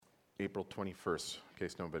April 21st, in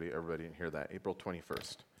case everybody didn't hear that. April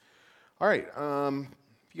 21st. All right,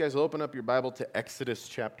 if you guys will open up your Bible to Exodus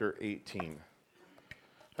chapter 18.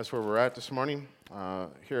 That's where we're at this morning.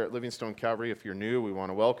 Here at Livingstone Calvary, if you're new, we want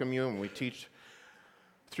to welcome you, and we teach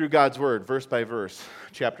through God's Word, verse by verse,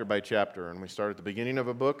 chapter by chapter. And we start at the beginning of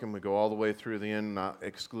a book, and we go all the way through the end, not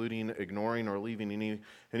excluding, ignoring, or leaving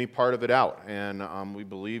any part of it out. And we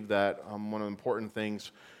believe that one of the important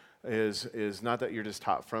things is not that you're just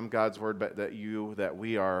taught from God's Word, but that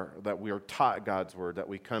we are taught God's Word, that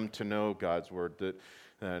we come to know God's Word.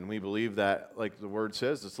 And we believe that, like the Word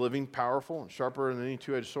says, it's living, powerful, and sharper than any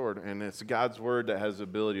two-edged sword. And it's God's Word that has the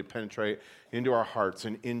ability to penetrate into our hearts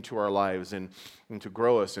and into our lives and to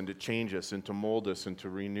grow us and to change us and to mold us and to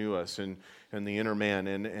renew us and the inner man.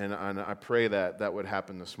 And I pray that would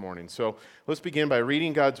happen this morning. So let's begin by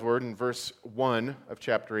reading God's Word in verse 1 of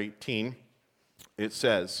chapter 18. It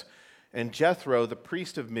says, "And Jethro, the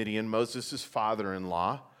priest of Midian, Moses'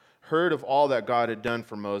 father-in-law, heard of all that God had done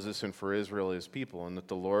for Moses and for Israel his people, and that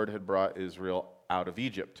the Lord had brought Israel out of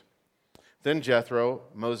Egypt. Then Jethro,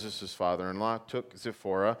 Moses' father-in-law, took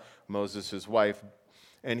Zipporah, Moses' wife,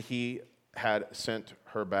 and he had sent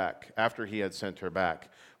her back, after he had sent her back,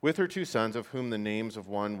 with her 2 sons, of whom the names of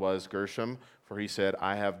one was Gershom, for he said,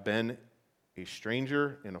 I have been a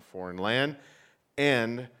stranger in a foreign land,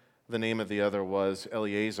 and the name of the other was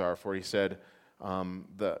Eleazar, for he said,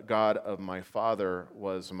 the God of my father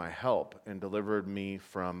was my help and delivered me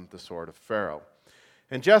from the sword of Pharaoh.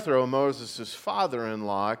 And Jethro, Moses'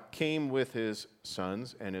 father-in-law, came with his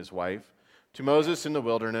sons and his wife to Moses in the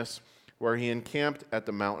wilderness, where he encamped at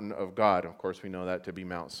the mountain of God. Of course, we know that to be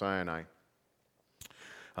Mount Sinai.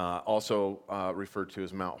 Also referred to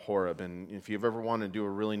as Mount Horeb. And if you've ever wanted to do a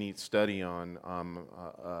really neat study on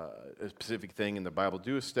a specific thing in the Bible,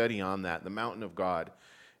 do a study on that, the mountain of God,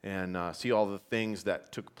 and see all the things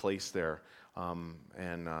that took place there,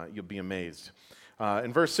 and you'll be amazed.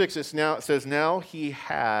 In verse 6, it says, Now he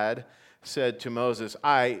had said to Moses,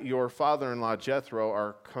 I, your father-in-law Jethro,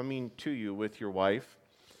 are coming to you with your wife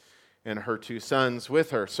and her 2 sons with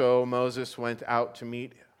her. So Moses went out to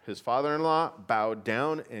meet his father-in-law, bowed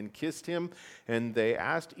down and kissed him, and they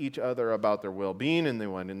asked each other about their well-being, and they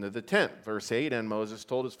went into the tent. Verse 8, And Moses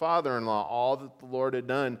told his father-in-law all that the Lord had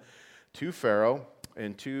done to Pharaoh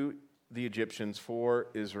and to the Egyptians for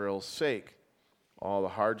Israel's sake, all the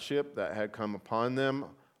hardship that had come upon them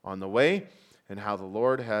on the way, and how the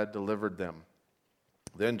Lord had delivered them.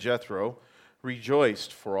 Then Jethro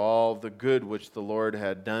rejoiced for all the good which the Lord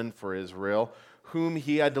had done for Israel, whom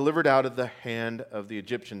he had delivered out of the hand of the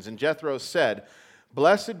Egyptians. And Jethro said,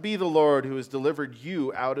 Blessed be the Lord who has delivered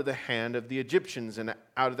you out of the hand of the Egyptians and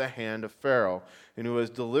out of the hand of Pharaoh, and who has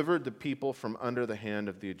delivered the people from under the hand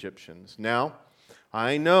of the Egyptians. Now,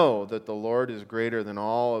 I know that the Lord is greater than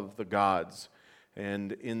all of the gods,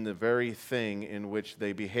 and in the very thing in which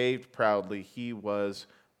they behaved proudly, he was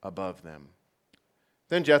above them.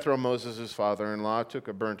 Then Jethro, Moses' father-in-law, took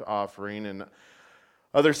a burnt offering and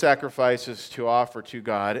other sacrifices to offer to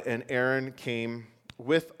God, and Aaron came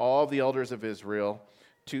with all the elders of Israel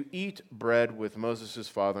to eat bread with Moses'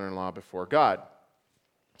 father-in-law before God.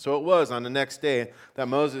 So it was on the next day that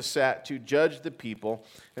Moses sat to judge the people,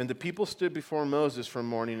 and the people stood before Moses from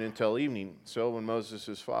morning until evening. So when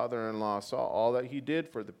Moses' father-in-law saw all that he did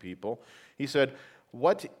for the people, he said,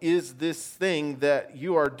 What is this thing that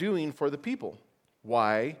you are doing for the people?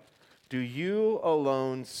 Why do you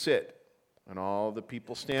alone sit, and all the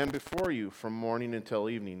people stand before you from morning until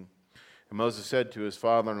evening? And Moses said to his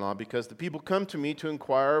father-in-law, Because the people come to me to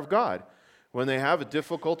inquire of God. When they have a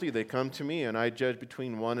difficulty, they come to me, and I judge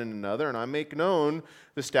between one and another, and I make known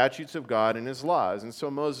the statutes of God and his laws. And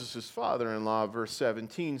so Moses' father-in-law, verse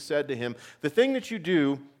 17, said to him, The thing that you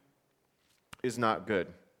do is not good.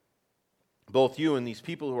 Both you and these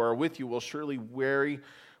people who are with you will surely wear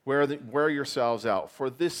yourselves out, for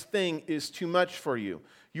this thing is too much for you.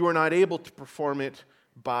 You are not able to perform it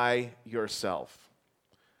by yourself.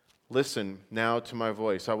 Listen now to my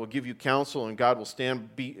voice. I will give you counsel, and God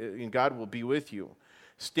will be with you.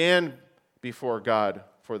 Stand before God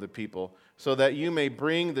for the people, so that you may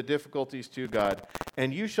bring the difficulties to God,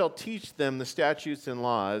 and you shall teach them the statutes and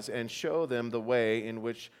laws, and show them the way in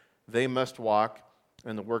which they must walk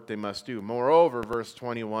and the work they must do. Moreover, verse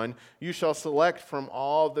 21, you shall select from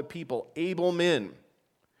all the people able men.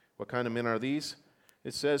 What kind of men are these?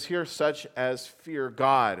 It says here, such as fear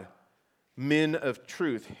God, men of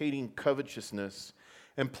truth, hating covetousness,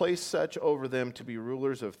 and place such over them to be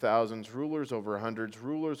rulers of thousands, rulers over hundreds,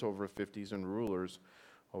 rulers over 50s, and rulers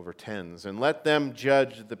over 10s. And let them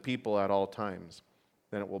judge the people at all times.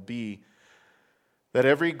 Then it will be that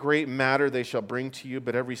every great matter they shall bring to you,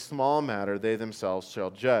 but every small matter they themselves shall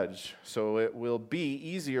judge. So it will be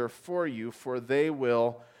easier for you, for they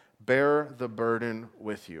will bear the burden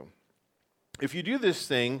with you. If you do this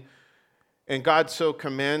thing, and God so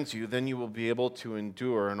commands you, then you will be able to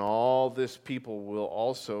endure, and all this people will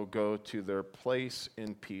also go to their place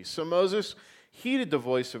in peace. So Moses heeded the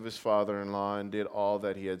voice of his father-in-law and did all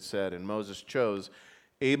that he had said. And Moses chose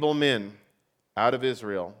able men out of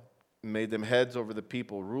Israel, made them heads over the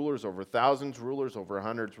people, rulers over thousands, rulers over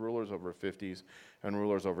hundreds, rulers over 50s, and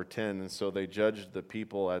rulers over 10. And so they judged the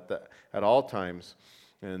people at all times.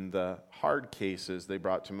 And the hard cases they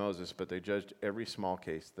brought to Moses, but they judged every small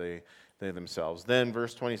case they themselves. Then,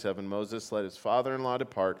 verse 27, Moses let his father-in-law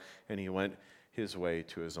depart, and he went his way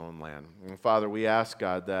to his own land. And Father, we ask,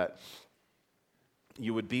 God, that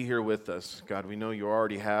you would be here with us. God, we know you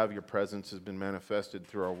already have. Your presence has been manifested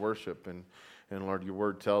through our worship. And Lord, your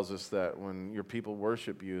word tells us that when your people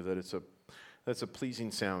worship you, that that's a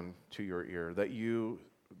pleasing sound to your ear. That you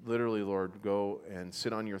literally, Lord, go and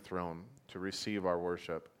sit on your throne to receive our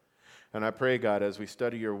worship. And I pray, God, as we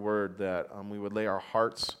study your word, that we would lay our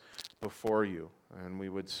hearts before you and we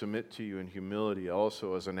would submit to you in humility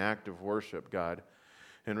also as an act of worship, God,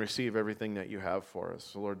 and receive everything that you have for us.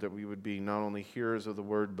 So, Lord, that we would be not only hearers of the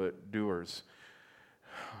word, but doers.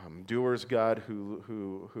 Doers, God,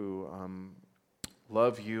 who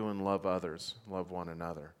love you and love others, love one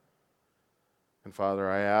another. And Father,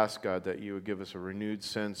 I ask, God, that you would give us a renewed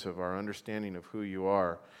sense of our understanding of who you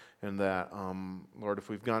are, and that, Lord, if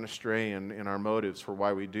we've gone astray in our motives for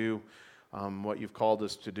why we do what you've called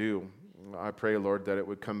us to do, I pray, Lord, that it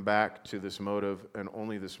would come back to this motive and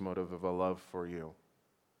only this motive of a love for you.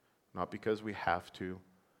 Not because we have to,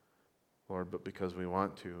 Lord, but because we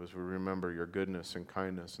want to, as we remember your goodness and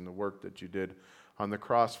kindness and the work that you did on the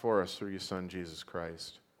cross for us through your Son, Jesus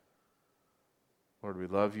Christ. Lord, we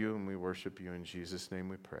love you and we worship you. In Jesus' name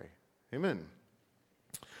we pray. Amen.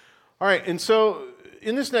 All right, and so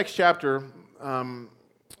in this next chapter,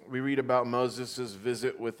 we read about Moses'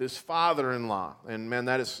 visit with his father-in-law. And man,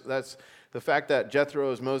 that's the fact that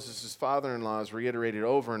Jethro is Moses' father-in-law is reiterated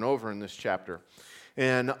over and over in this chapter.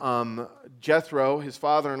 And Jethro, his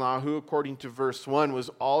father-in-law, who according to verse 1 was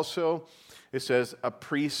also, it says, a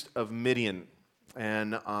priest of Midian.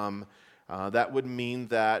 And that would mean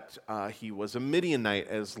that he was a Midianite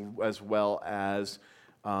as well as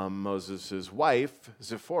Moses' wife,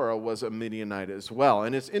 Zipporah, was a Midianite as well.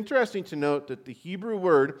 And it's interesting to note that the Hebrew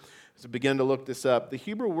word, as I began to look this up, the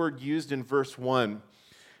Hebrew word used in verse 1,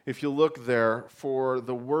 if you look there, for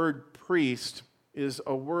the word priest is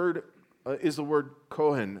the word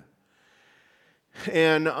Kohen.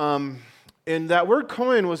 And that word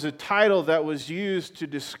Kohen was a title that was used to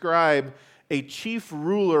describe a chief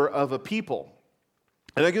ruler of a people.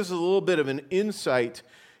 And that gives us a little bit of an insight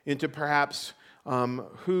into perhaps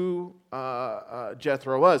who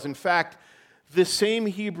Jethro was. In fact, the same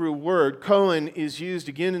Hebrew word, Kohen, is used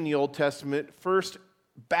again in the Old Testament, first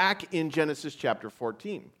back in Genesis chapter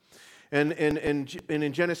 14. And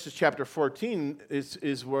in Genesis chapter 14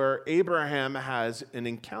 is where Abraham has an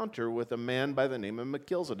encounter with a man by the name of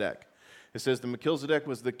Melchizedek. It says that Melchizedek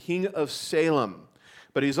was the king of Salem,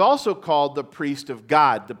 but he's also called the priest of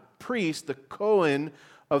God, the priest, the Kohen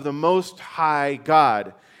of the Most High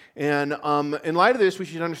God. And in light of this, we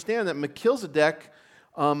should understand that Melchizedek,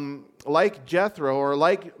 like Jethro, or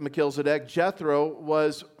like Melchizedek, Jethro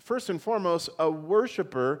was first and foremost a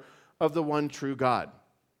worshiper of the one true God.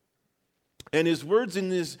 And his words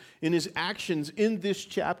in his actions in this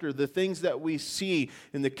chapter, the things that we see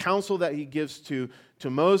in the counsel that he gives to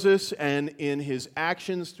Moses and in his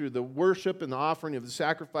actions through the worship and the offering of the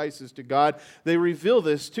sacrifices to God, they reveal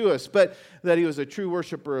this to us, but that he was a true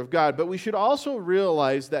worshiper of God. But we should also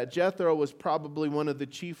realize that Jethro was probably one of the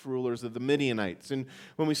chief rulers of the Midianites. And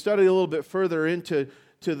when we study a little bit further into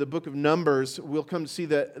the book of Numbers, we'll come to see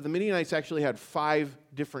that the Midianites actually had 5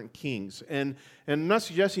 different kings. And I'm not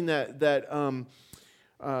suggesting that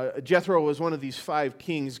Jethro was one of these 5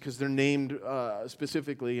 kings because they're named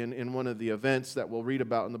specifically in one of the events that we'll read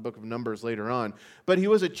about in the book of Numbers later on. But he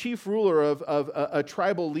was a chief ruler of a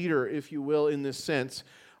tribal leader, if you will, in this sense,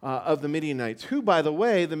 of the Midianites, who, by the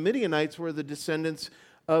way, the Midianites were the descendants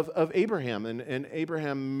of Abraham. And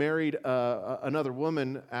Abraham married another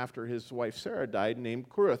woman after his wife Sarah died named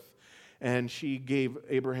Churuth. And she gave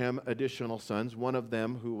Abraham additional sons, one of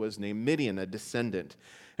them who was named Midian, a descendant.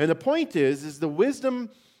 And the point is the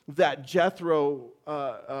wisdom that Jethro,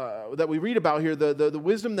 that we read about here, the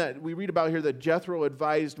wisdom that we read about here that Jethro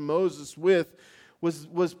advised Moses with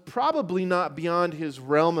was probably not beyond his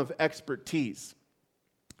realm of expertise.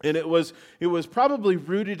 And it was probably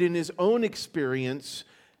rooted in his own experience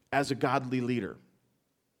as a godly leader.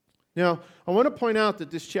 Now, I want to point out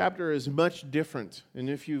that this chapter is much different. And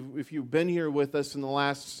if you've been here with us in the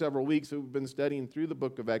last several weeks, we've been studying through the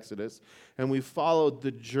book of Exodus, and we've followed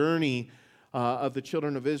the journey of the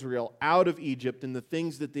children of Israel out of Egypt and the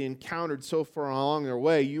things that they encountered so far along their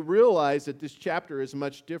way, you realize that this chapter is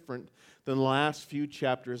much different than the last few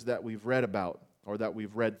chapters that we've read about or that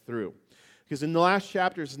we've read through. Because in the last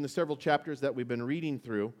chapters, in the several chapters that we've been reading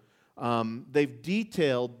through, they've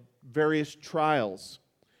detailed various trials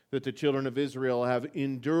that the children of Israel have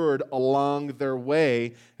endured along their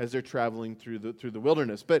way as they're traveling through the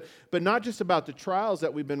wilderness. But not just about the trials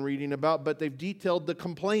that we've been reading about, but they've detailed the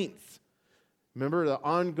complaints. Remember the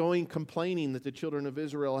ongoing complaining that the children of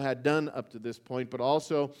Israel had done up to this point, but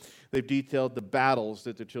also they've detailed the battles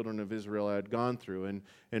that the children of Israel had gone through.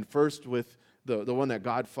 And first with the one that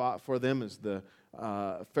God fought for them is the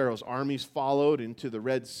Pharaoh's armies followed into the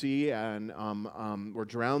Red Sea and were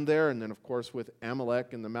drowned there. And then, of course, with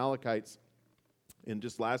Amalek and the Amalekites in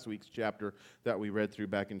just last week's chapter that we read through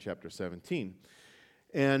back in chapter 17.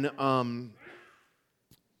 And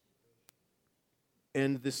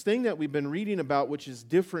this thing that we've been reading about, which is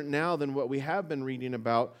different now than what we have been reading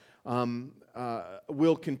about,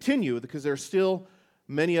 will continue because there are still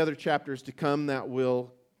many other chapters to come that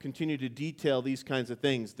will continue to detail these kinds of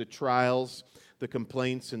things, the trials, the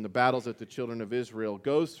complaints, and the battles that the children of Israel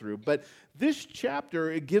goes through. But this chapter,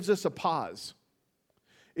 it gives us a pause.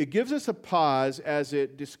 It gives us a pause as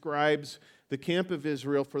it describes the camp of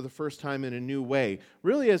Israel for the first time in a new way,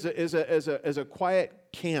 really as a quiet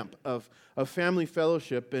camp of family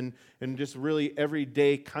fellowship and just really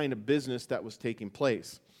everyday kind of business that was taking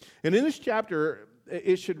place. And in this chapter,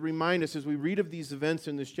 it should remind us, as we read of these events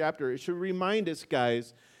in this chapter, it should remind us,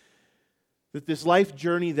 guys, that this life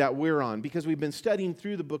journey that we're on, because we've been studying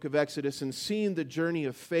through the book of Exodus and seeing the journey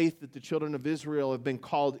of faith that the children of Israel have been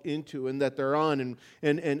called into and that they're on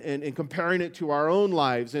and comparing it to our own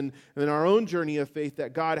lives and our own journey of faith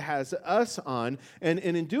that God has us on. And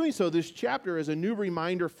in doing so, this chapter is a new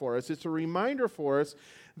reminder for us. It's a reminder for us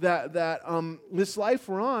that this life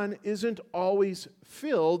we're on isn't always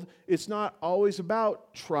filled. It's not always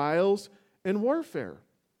about trials and warfare.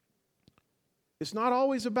 It's not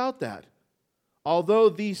always about that. Although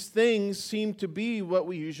these things seem to be what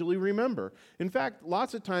we usually remember. In fact,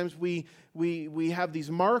 lots of times we have these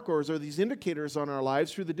markers or these indicators on our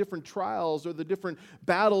lives through the different trials or the different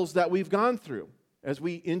battles that we've gone through as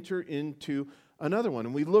we enter into another one.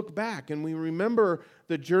 And we look back and we remember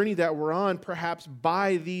the journey that we're on perhaps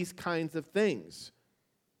by these kinds of things.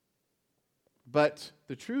 But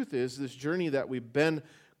the truth is, this journey that we've been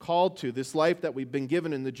called to, this life that we've been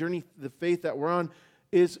given, and the journey, the faith that we're on,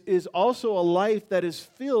 is also a life that is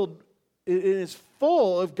filled, it is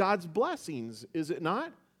full of God's blessings, is it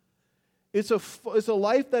not? It's a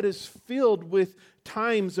life that is filled with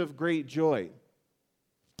times of great joy.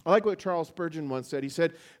 I like what Charles Spurgeon once said. He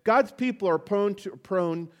said, God's people are prone to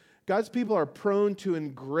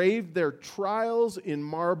engrave their trials in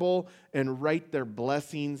marble and write their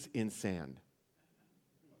blessings in sand.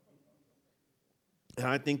 And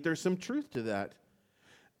I think there's some truth to that.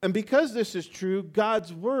 And because this is true,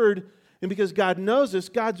 God's Word, and because God knows this,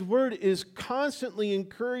 God's Word is constantly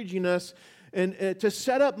encouraging us to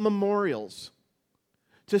set up memorials.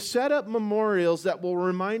 To set up memorials that will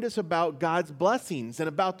remind us about God's blessings and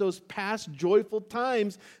about those past joyful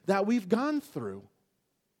times that we've gone through.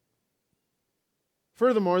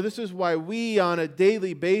 Furthermore, this is why we on a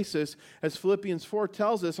daily basis, as Philippians 4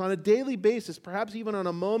 tells us, on a daily basis, perhaps even on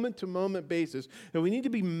a moment-to-moment basis, and we need to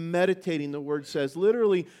be meditating, the Word says,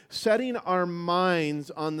 literally setting our minds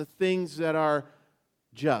on the things that are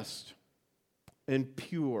just and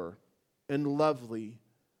pure and lovely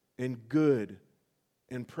and good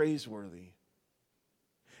and praiseworthy.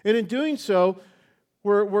 And in doing so,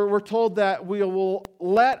 we're told that we will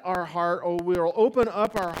let our heart, or we will open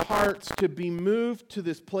up our hearts to be moved to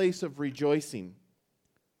this place of rejoicing,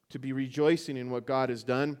 to be rejoicing in what God has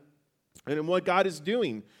done and in what God is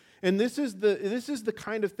doing. And this is the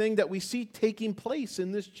kind of thing that we see taking place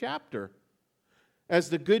in this chapter. As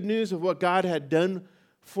the good news of what God had done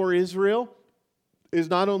for Israel is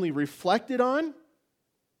not only reflected on,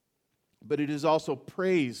 but it is also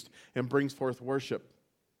praised and brings forth worship.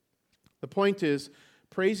 The point is,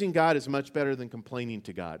 praising God is much better than complaining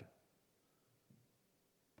to God.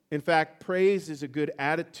 In fact, praise is a good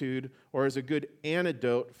attitude or is a good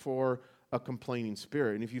antidote for a complaining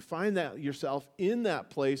spirit. And if you find that yourself in that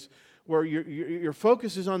place where your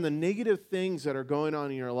focus is on the negative things that are going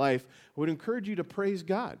on in your life, I would encourage you to praise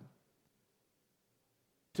God.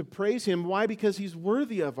 to praise him. Why? Because he's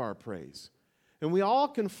worthy of our praise. And we all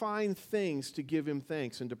can find things to give him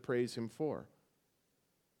thanks and to praise him for.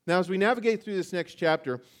 Now, as we navigate through this next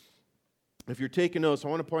chapter, if you're taking notes, I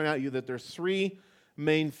want to point out to you that there's three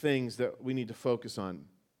main things that we need to focus on.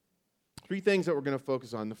 Three things that we're going to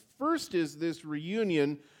focus on. The first is this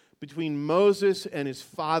reunion between Moses and his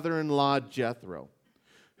father-in-law Jethro,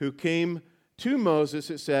 who came to Moses,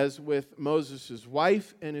 it says, with Moses'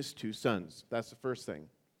 wife and his two sons. That's the first thing.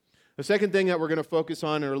 The second thing that we're going to focus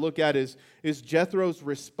on or look at is Jethro's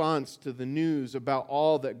response to the news about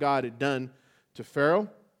all that God had done to Pharaoh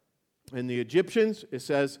and the Egyptians. It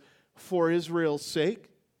says, for Israel's sake.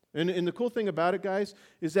 And the cool thing about it, guys,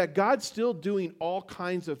 is that God's still doing all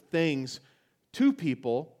kinds of things to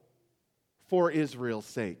people for Israel's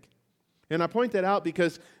sake. And I point that out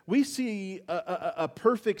because we see a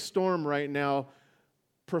perfect storm right now,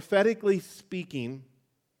 prophetically speaking.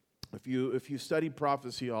 If you study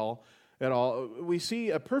prophecy at all, we see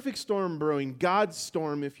a perfect storm brewing, God's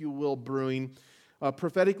storm, if you will, brewing,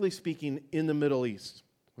 prophetically speaking, in the Middle East.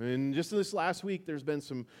 And just this last week, there's been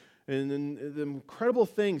some the incredible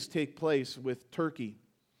things take place with Turkey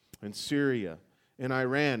and Syria and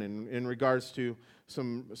Iran in regards to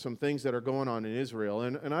some things that are going on in Israel.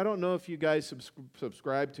 And I don't know if you guys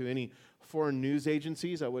subscribe to any foreign news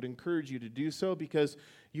agencies. I would encourage you to do so because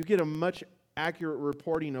you get a much accurate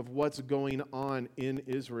reporting of what's going on in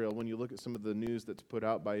Israel when you look at some of the news that's put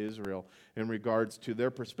out by Israel in regards to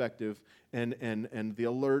their perspective and the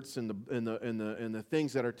alerts and the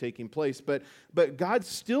things that are taking place. But God's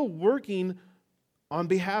still working on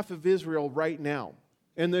behalf of Israel right now.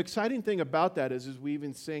 And the exciting thing about that is we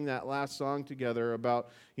even sang that last song together about,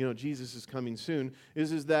 Jesus is coming soon,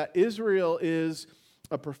 is that Israel is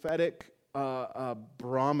a prophetic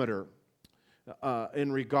barometer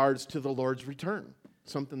in regards to the Lord's return,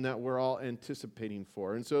 something that we're all anticipating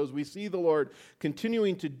for. And so as we see the Lord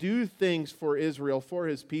continuing to do things for Israel, for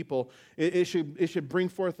his people, it should bring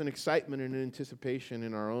forth an excitement and an anticipation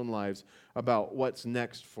in our own lives about what's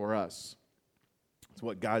next for us. It's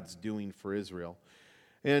what God's doing for Israel.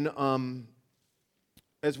 And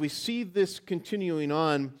as we see this continuing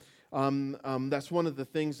on, that's one of the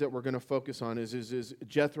things that we're going to focus on is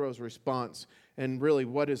Jethro's response. And really,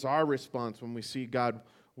 what is our response when we see God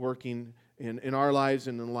working in our lives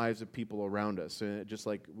and in the lives of people around us, just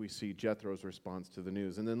like we see Jethro's response to the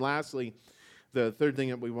news. And then lastly, the third thing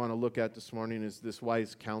that we want to look at this morning is this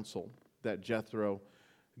wise counsel that Jethro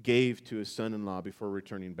gave to his son-in-law before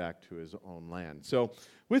returning back to his own land. So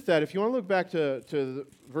with that, if you want to look back to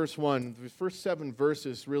verse 1, the first 7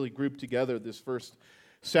 verses really group together this first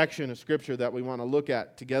section of Scripture that we want to look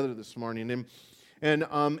at together this morning.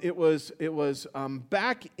 And it was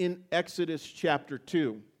back in Exodus chapter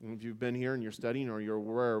 2. If you've been here and you're studying or you're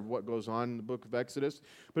aware of what goes on in the book of Exodus.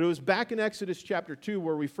 But it was back in Exodus chapter 2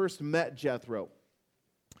 where we first met Jethro.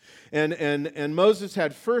 And Moses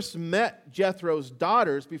had first met Jethro's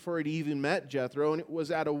daughters before he'd even met Jethro, and it was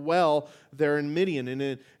at a well there in Midian.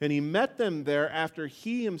 And he met them there after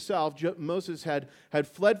he himself, Moses, had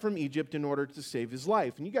fled from Egypt in order to save his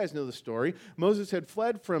life. And you guys know the story. Moses had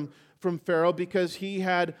fled from Pharaoh because he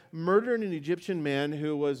had murdered an Egyptian man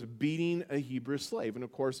who was beating a Hebrew slave. And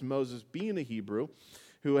of course, Moses, being a Hebrew,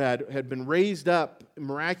 who had been raised up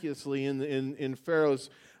miraculously in Pharaoh's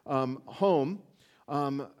home,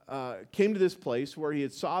 came to this place where he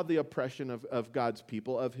had saw the oppression of God's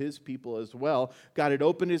people, of his people as well. God had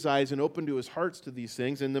opened his eyes and opened to his hearts to these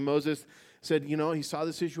things. And then Moses said, he saw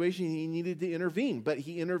the situation, he needed to intervene. But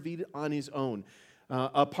he intervened on his own,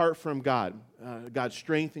 apart from God, God's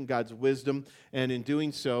strength and God's wisdom. And in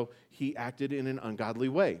doing so, he acted in an ungodly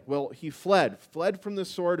way. Well, he fled from the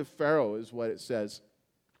sword of Pharaoh is what it says.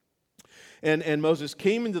 And Moses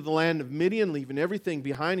came into the land of Midian, leaving everything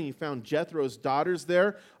behind, and he found Jethro's daughters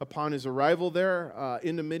there upon his arrival there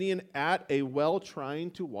into Midian at a well trying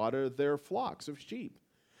to water their flocks of sheep.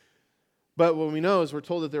 But what we know is we're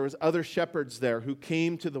told that there was other shepherds there who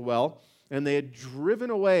came to the well, and they had driven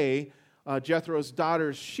away Jethro's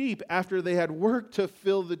daughters' sheep after they had worked to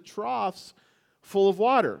fill the troughs full of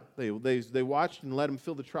water. They watched and let them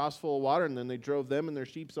fill the troughs full of water, and then they drove them and their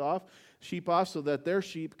sheep off so that their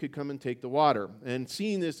sheep could come and take the water. And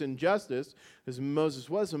seeing this injustice, as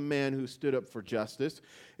Moses was a man who stood up for justice,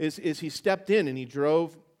 is he stepped in and he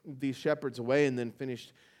drove these shepherds away and then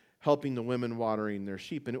finished helping the women watering their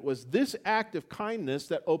sheep. And it was this act of kindness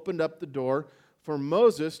that opened up the door for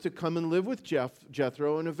Moses to come and live with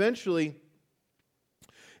Jethro, and eventually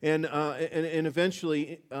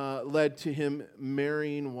led to him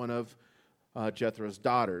marrying one of Jethro's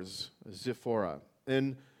daughters, Zipporah.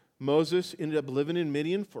 And Moses ended up living in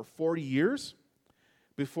Midian for 40 years,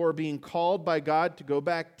 before being called by God to go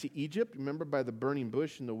back to Egypt. Remember, by the burning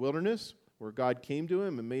bush in the wilderness, where God came to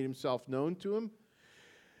him and made himself known to him.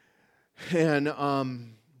 And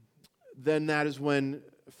then that is when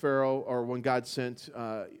Pharaoh, or when God sent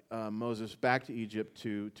Moses back to Egypt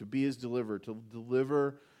to be his deliverer, to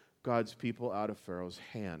deliver God's people out of Pharaoh's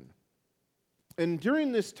hand. And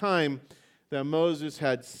during this time that Moses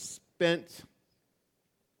had spent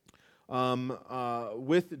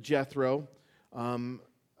with Jethro,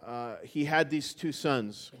 he had these two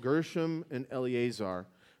sons, Gershom and Eleazar,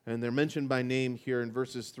 and they're mentioned by name here in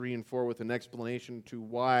verses 3 and 4 with an explanation to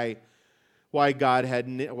why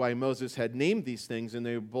Moses had named these things, and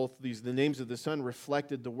the names of the son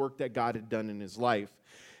reflected the work that God had done in his life.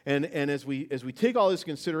 And as we take all this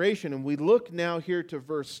consideration and we look now here to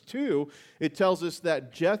verse 2, it tells us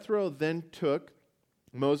that Jethro then took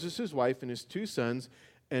Moses, his wife, and his two sons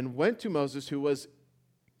and went to Moses, who was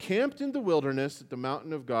camped in the wilderness at the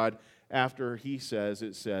mountain of God, after it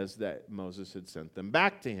says that Moses had sent them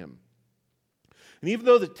back to him. And even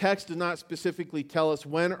though the text does not specifically tell us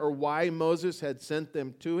when or why Moses had sent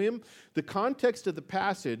them to him, the context of the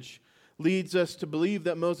passage leads us to believe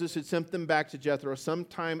that Moses had sent them back to Jethro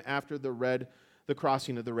sometime after the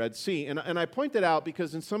crossing of the Red Sea. And I point that out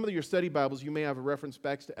because in some of your study Bibles, you may have a reference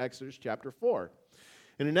back to Exodus chapter 4.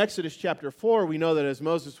 And in Exodus chapter 4, we know that as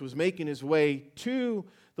Moses was making his way to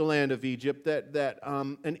the land of Egypt, that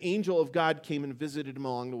an angel of God came and visited him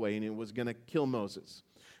along the way, and it was going to kill Moses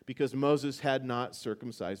because Moses had not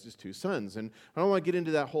circumcised his two sons. And I don't want to get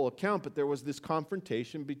into that whole account, but there was this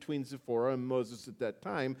confrontation between Zipporah and Moses at that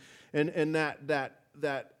time, and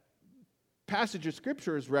that passage of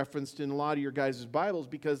Scripture is referenced in a lot of your guys' Bibles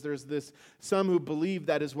because there's some who believe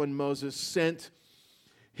that is when Moses sent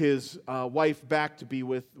his wife back to be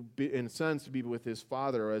with, and sons to be with his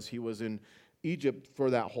father as he was in Egypt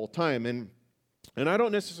for that whole time. And I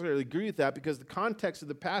don't necessarily agree with that because the context of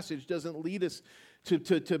the passage doesn't lead us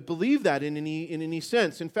to believe that in any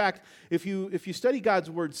sense. In fact, if you study God's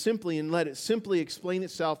word simply and let it simply explain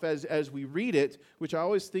itself as we read it, which I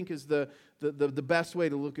always think is the best way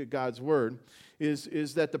to look at God's word,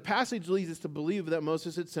 is that the passage leads us to believe that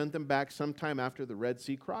Moses had sent them back sometime after the Red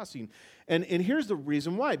Sea crossing. And here's the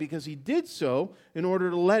reason why. Because he did so in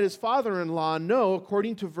order to let his father-in-law know,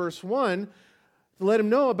 according to verse 1, to let him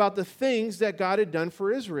know about the things that God had done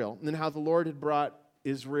for Israel and how the Lord had brought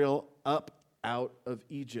Israel up out of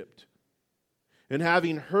Egypt. And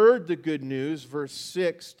having heard the good news, verse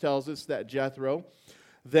 6 tells us that Jethro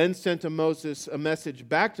then sent a message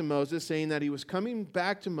back to Moses saying that he was coming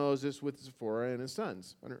back to Moses with Zipporah and his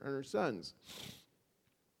sons, and her sons.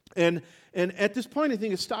 And at this point, I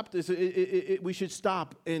think we should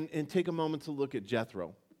stop and take a moment to look at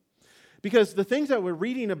Jethro. Because the things that we're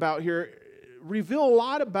reading about here reveal a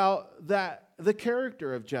lot about the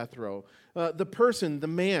character of Jethro, the person, the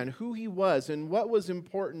man, who he was, and what was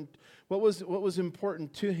important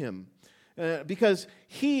to him. Because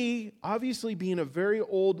he, obviously being a very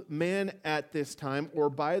old man at this time, or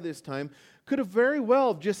by this time, could have very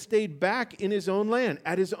well just stayed back in his own land,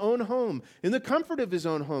 at his own home, in the comfort of his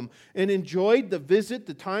own home, and enjoyed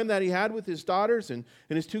the time that he had with his daughters and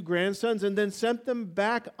his two grandsons, and then sent them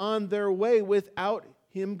back on their way without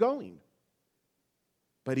him going.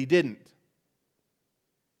 But he didn't.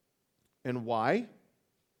 And why?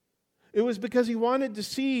 It was because he wanted to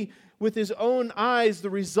see with his own eyes the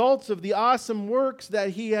results of the awesome works that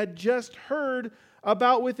he had just heard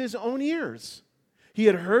about with his own ears. He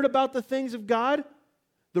had heard about the things of God,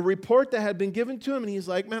 the report that had been given to him, and he's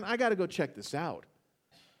like, man, I got to go check this out.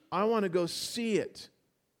 I want to go see it.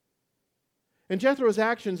 And Jethro's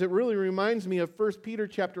actions, it really reminds me of 1 Peter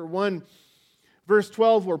chapter 1, verse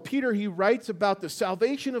 12, where Peter, he writes about the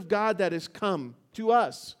salvation of God that has come to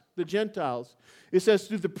us, the Gentiles. It says,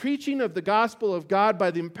 through the preaching of the gospel of God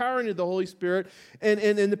by the empowering of the Holy Spirit.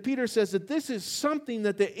 And Peter says that this is something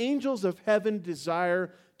that the angels of heaven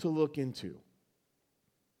desire to look into.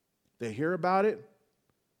 They hear about it.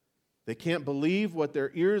 They can't believe what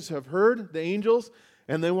their ears have heard, the angels,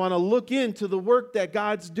 and they want to look into the work that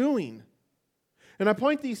God's doing. And I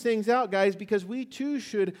point these things out, guys, because we too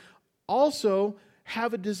should also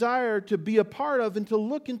have a desire to be a part of and to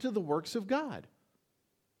look into the works of God.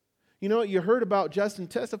 You know, you heard about Justin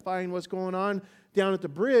testifying what's going on down at the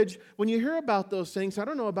bridge. When you hear about those things, I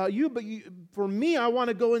don't know about you, but for me, I want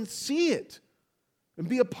to go and see it and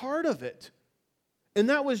be a part of it. And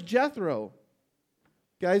that was Jethro,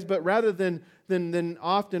 guys. But rather than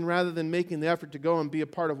making the effort to go and be a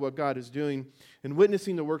part of what God is doing and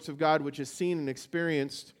witnessing the works of God, which is seen and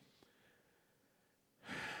experienced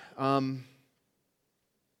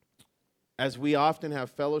as we often have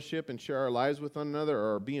fellowship and share our lives with one another,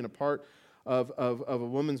 or being a part of a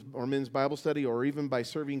women's or men's Bible study, or even by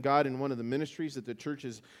serving God in one of the ministries that the church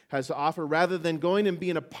has to offer, rather than going and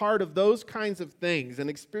being a part of those kinds of things and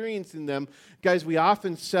experiencing them, guys, we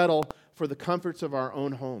often settle for the comforts of our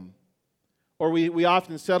own home. Or we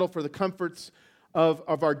often settle for the comforts of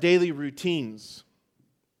our daily routines.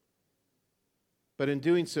 But in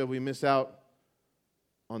doing so, we miss out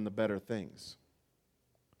on the better things.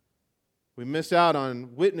 We miss out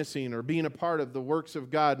on witnessing or being a part of the works of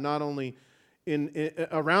God, not only in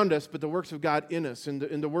around us, but the works of God in us, and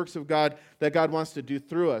the works of God that God wants to do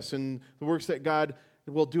through us, and the works that God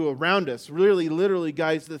will do around us. Really, literally,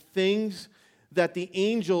 guys, the things that the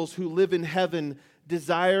angels who live in heaven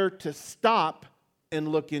desire to stop and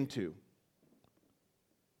look into.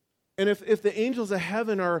 And if the angels of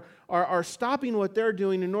heaven are stopping what they're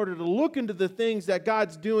doing in order to look into the things that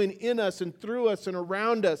God's doing in us and through us and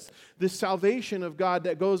around us, this salvation of God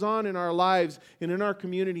that goes on in our lives and in our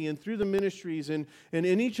community and through the ministries and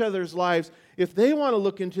in each other's lives, if they want to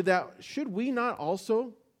look into that, should we not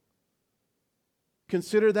also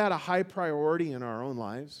consider that a high priority in our own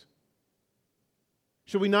lives?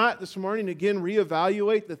 Should we not this morning again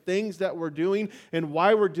reevaluate the things that we're doing and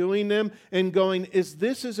why we're doing them and going, is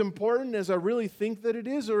this as important as I really think that it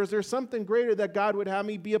is, or is there something greater that God would have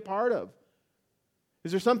me be a part of?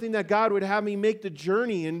 Is there something that God would have me make the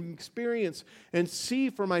journey and experience and see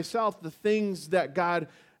for myself the things that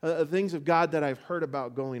things of God that I've heard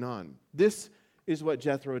about going on? This is what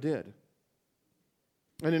Jethro did.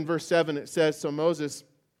 And in verse 7 it says, so Moses,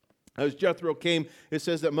 as Jethro came, it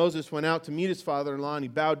says that Moses went out to meet his father-in-law, and he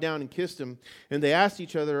bowed down and kissed him. And they asked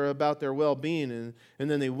each other about their well-being, and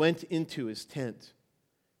then they went into his tent.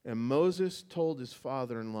 And Moses told his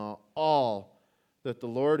father-in-law all that the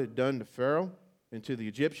Lord had done to Pharaoh and to the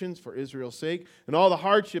Egyptians for Israel's sake, and all the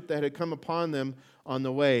hardship that had come upon them on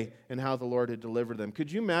the way, and how the Lord had delivered them.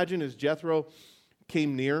 Could you imagine as Jethro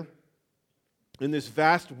came near in this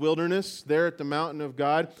vast wilderness there at the mountain of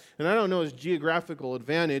God? And I don't know his geographical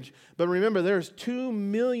advantage, but remember, there's 2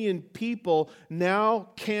 million people now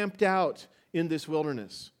camped out in this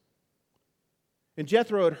wilderness. And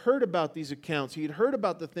Jethro had heard about these accounts. He had heard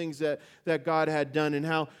about the things that God had done and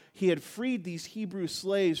how he had freed these Hebrew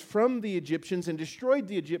slaves from the Egyptians and destroyed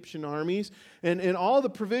the Egyptian armies and all the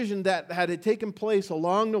provision that had taken place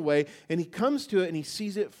along the way. And he comes to it and he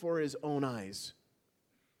sees it for his own eyes.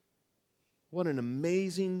 What an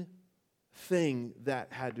amazing thing that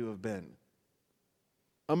had to have been.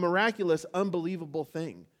 A miraculous, unbelievable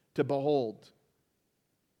thing to behold.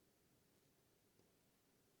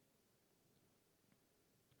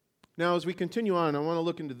 Now, as we continue on, I want to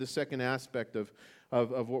look into the second aspect of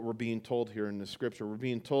what we're being told here in the Scripture. We're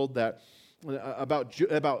being told that about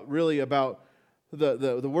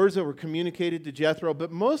the words that were communicated to Jethro,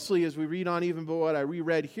 but mostly as we read on, even by what I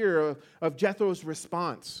reread here, of Jethro's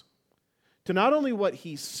response to not only what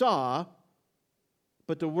he saw,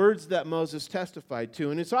 but the words that Moses testified to.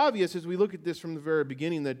 And it's obvious as we look at this from the very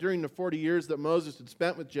beginning that during the 40 years that Moses had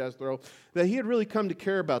spent with Jethro, that he had really come to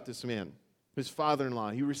care about this man, his father-in-law.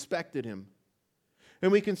 He respected him.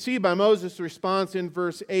 And we can see by Moses' response in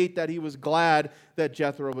verse 8 that he was glad that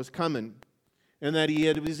Jethro was coming, and that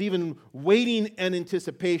he was even waiting in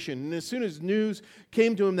anticipation. And as soon as news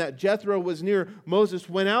came to him that Jethro was near, Moses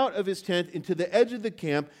went out of his tent into the edge of the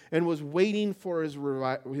camp and was waiting for his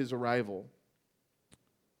arrival.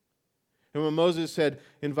 And when Moses had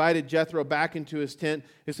invited Jethro back into his tent,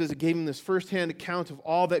 it says it gave him this firsthand account of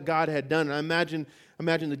all that God had done. And I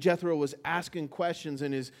imagine that Jethro was asking questions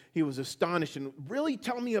and he was astonished. And really,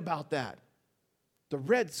 tell me about that. The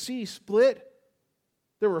Red Sea split.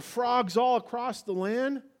 There were frogs all across the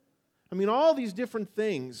land. I mean, all these different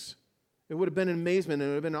things. It would have been an amazement,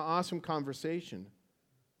 and it would have been an awesome conversation.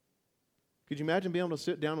 Could you imagine being able to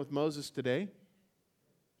sit down with Moses today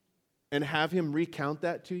and have him recount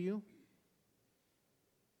that to you?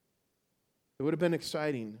 It would have been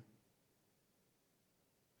exciting.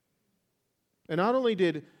 And not only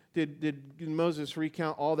did Moses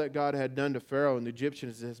recount all that God had done to Pharaoh and the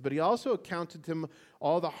Egyptians, but he also accounted to him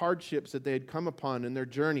all the hardships that they had come upon in their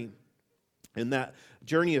journey, and that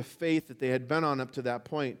journey of faith that they had been on up to that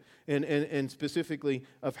point, and specifically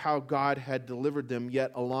of how God had delivered them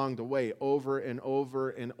yet along the way, over and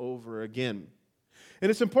over and over again.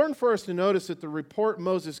 And it's important for us to notice that the report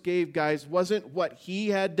Moses gave, guys, wasn't what he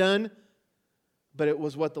had done, but it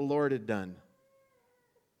was what the Lord had done.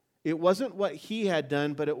 It wasn't what he had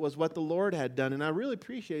done, but it was what the Lord had done. And I really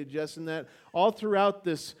appreciate, Justin, that all throughout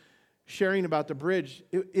this sharing about the bridge,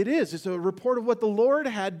 it's a report of what the Lord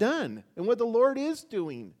had done and what the Lord is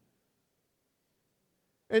doing.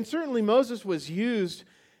 And certainly Moses was used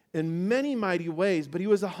in many mighty ways, but he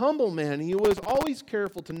was a humble man. He was always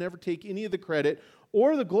careful to never take any of the credit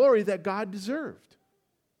or the glory that God deserved.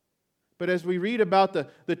 But as we read about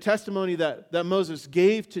the testimony that Moses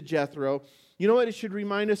gave to Jethro, you know what it should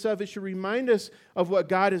remind us of? It should remind us of what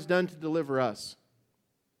God has done to deliver us.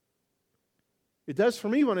 It does for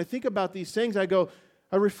me when I think about these things. I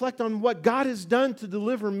reflect on what God has done to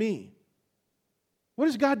deliver me. What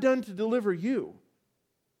has God done to deliver you?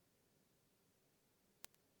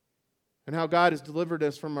 And how God has delivered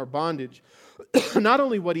us from our bondage. Not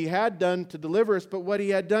only what He had done to deliver us, but what He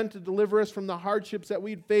had done to deliver us from the hardships that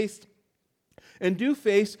we'd faced and do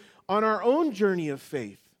face on our own journey of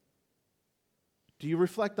faith. Do you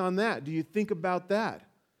reflect on that? Do you think about that?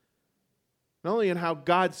 Not only in how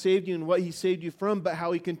God saved you and what He saved you from, but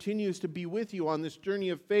how He continues to be with you on this journey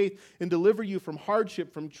of faith and deliver you from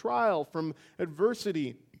hardship, from trial, from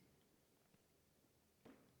adversity.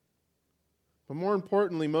 But more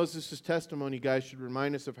importantly, Moses' testimony, guys, should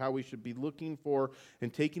remind us of how we should be looking for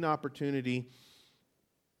and taking opportunity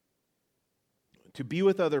to be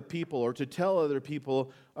with other people or to tell other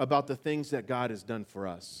people about the things that God has done for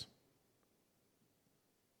us.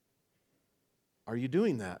 Are you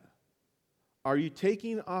doing that? Are you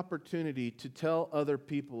taking opportunity to tell other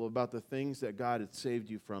people about the things that God has saved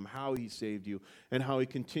you from, how He saved you, and how He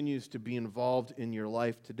continues to be involved in your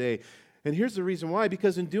life today? And here's the reason why.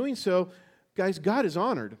 Because in doing so, guys, God is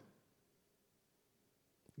honored.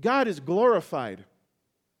 God is glorified.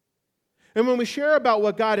 And when we share about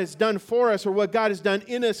what God has done for us or what God has done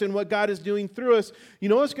in us and what God is doing through us, you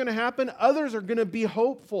know what's going to happen? Others are going to be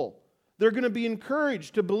hopeful. They're going to be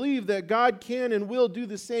encouraged to believe that God can and will do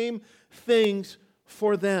the same things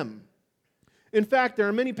for them. In fact, there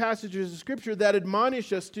are many passages of Scripture that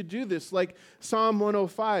admonish us to do this, like Psalm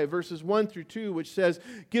 105, verses 1 through 2, which says,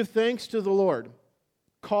 "Give thanks to the Lord.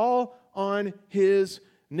 Call on His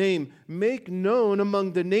name. Make known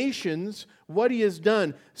among the nations what He has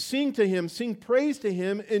done. Sing to Him, sing praise to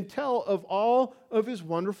Him, and tell of all of His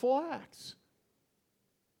wonderful acts."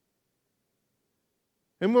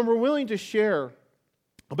 And when we're willing to share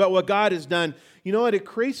about what God has done, you know what? It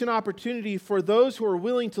creates an opportunity for those who are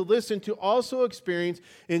willing to listen to also experience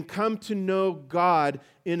and come to know God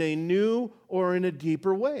in a new or in a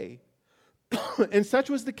deeper way. And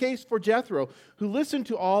such was the case for Jethro, who listened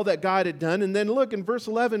to all that God had done. And then look, in verse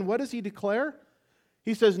 11, what does he declare?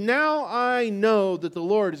 He says, "Now I know that the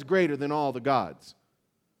Lord is greater than all the gods."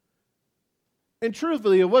 And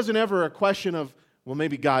truthfully, it wasn't ever a question of, well,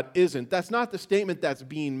 maybe God isn't. That's not the statement that's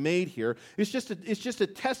being made here. It's just a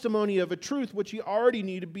testimony of a truth which you already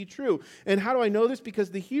knew to be true. And how do I know this?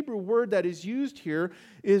 Because the Hebrew word that is used here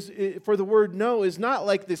is for the word know is not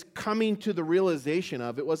like this coming to the realization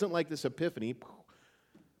of. It wasn't like this epiphany.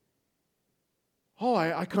 Oh,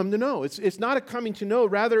 I come to know. It's not a coming to know.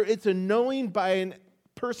 Rather, it's a knowing by a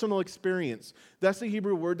personal experience. That's the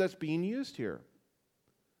Hebrew word that's being used here.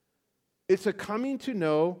 It's a coming to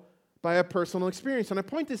know by a personal experience. And I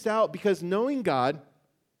point this out because knowing God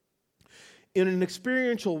in an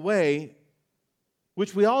experiential way,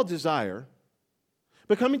 which we all desire,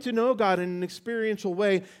 but coming to know God in an experiential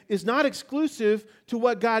way is not exclusive to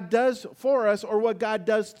what God does for us or what God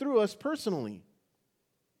does through us personally.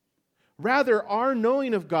 Rather, our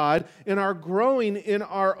knowing of God and our growing in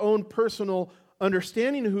our own personal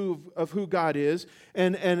understanding of who God is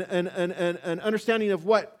and understanding of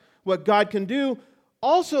what God can do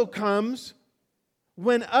also comes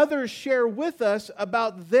when others share with us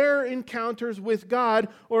about their encounters with God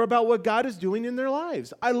or about what God is doing in their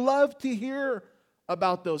lives. I love to hear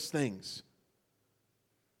about those things.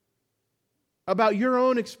 About your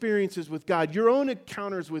own experiences with God, your own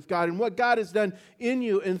encounters with God, and what God has done in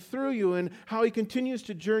you and through you, and how He continues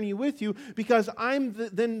to journey with you. Because I'm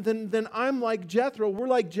like Jethro. We're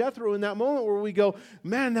like Jethro in that moment where we go,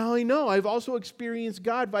 man, now I know. I've also experienced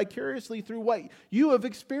God vicariously through what you have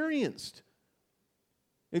experienced,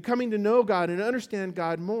 and coming to know God and understand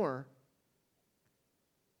God more.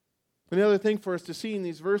 Another thing for us to see in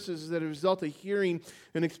these verses is that as a result of hearing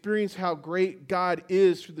and experience how great God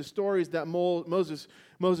is through the stories that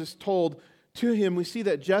Moses told to him, we see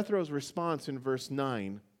that Jethro's response in verse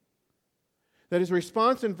 9, that his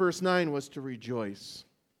response in verse 9 was to rejoice.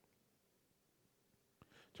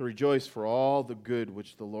 To rejoice for all the good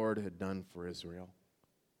which the Lord had done for Israel.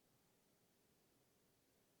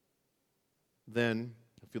 Then,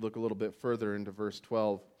 if you look a little bit further into verse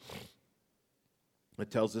 12, it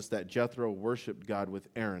tells us that Jethro worshiped God with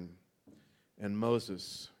Aaron and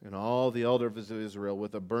Moses and all the elders of Israel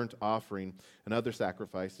with a burnt offering and other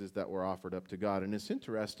sacrifices that were offered up to God. And it's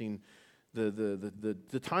interesting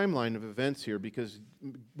the timeline of events here, because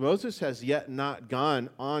Moses has yet not gone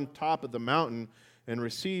on top of the mountain and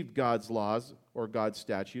received God's laws or God's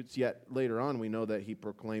statutes. Yet later on we know that he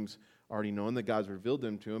proclaims, already known, that God's revealed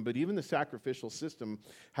them to him. But even the sacrificial system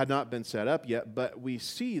had not been set up yet, but we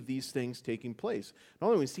see these things taking place. Not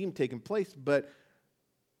only do we see them taking place, but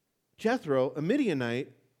Jethro, a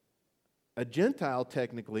Midianite, a Gentile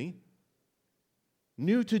technically,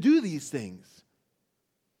 knew to do these things.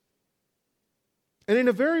 And in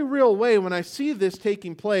a very real way, when I see this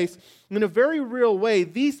taking place, in a very real way,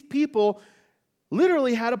 these people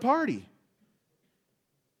literally had a party.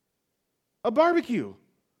 A barbecue.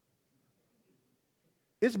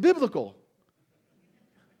 It's biblical.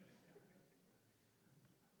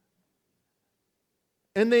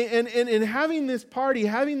 And having this party,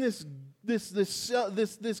 having this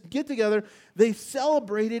get together, they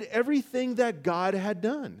celebrated everything that God had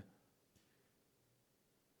done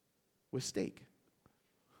with steak.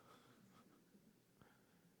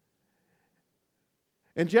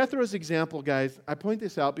 And Jethro's example, guys, I point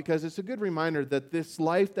this out because it's a good reminder that this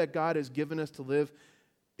life that God has given us to live,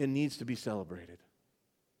 it needs to be celebrated.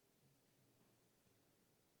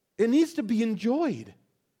 It needs to be enjoyed.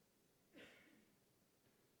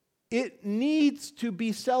 It needs to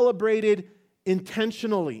be celebrated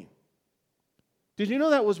intentionally. Did you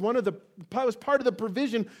know that was part of the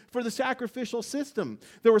provision for the sacrificial system?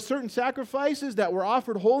 There were certain sacrifices that were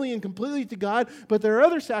offered wholly and completely to God, but there are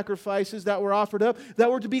other sacrifices that were offered up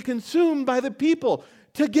that were to be consumed by the people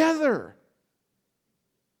together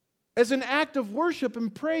as an act of worship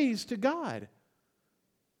and praise to God.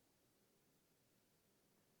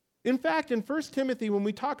 In fact, in 1 Timothy, when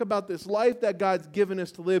we talk about this life that God's given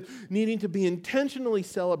us to live, needing to be intentionally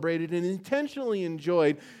celebrated and intentionally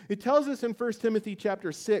enjoyed, it tells us in 1 Timothy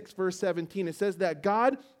chapter 6, verse 17, it says that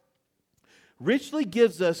God richly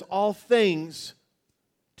gives us all things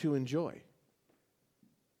to enjoy.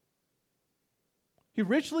 He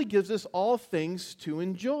richly gives us all things to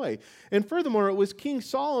enjoy. And furthermore, it was King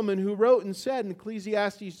Solomon who wrote and said in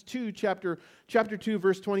Ecclesiastes 2, chapter 2,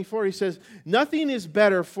 verse 24, he says, "Nothing is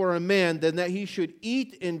better for a man than that he should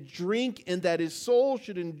eat and drink and that his soul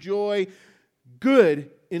should enjoy good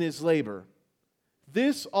in his labor.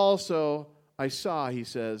 This also I saw," he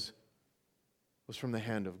says, "was from the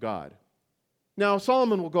hand of God." Now,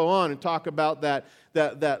 Solomon will go on and talk about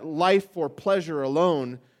that life for pleasure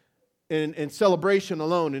alone and celebration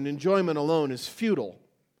alone and enjoyment alone is futile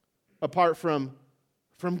apart from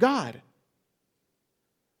God.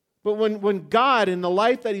 But when God, in the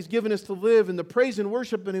life that He's given us to live, and the praise and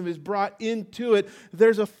worship of Him is brought into it,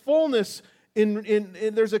 there's a fullness,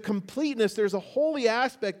 there's a completeness, there's a holy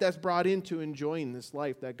aspect that's brought into enjoying this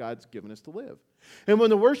life that God's given us to live. And when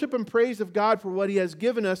the worship and praise of God for what He has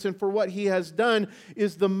given us and for what He has done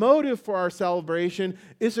is the motive for our celebration,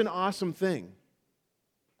 it's an awesome thing.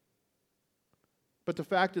 But the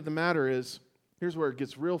fact of the matter is, here's where it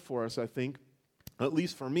gets real for us, I think, at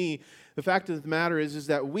least for me. The fact of the matter is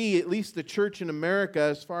that we, at least the church in America,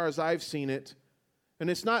 as far as I've seen it, and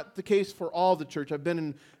it's not the case for all the church. I've been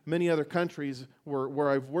in many other countries where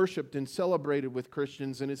I've worshiped and celebrated with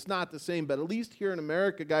Christians, and it's not the same. But at least here in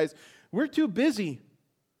America, guys, we're too busy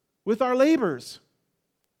with our labors.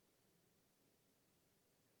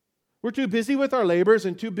 We're too busy with our labors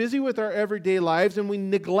and too busy with our everyday lives, and we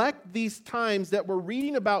neglect these times that we're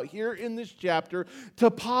reading about here in this chapter to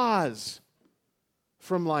pause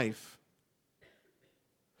from life.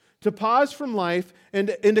 To pause from life and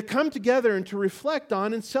to come together and to reflect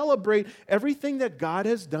on and celebrate everything that God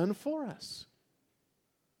has done for us.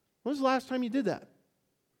 When was the last time you did that?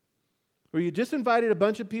 Where you just invited a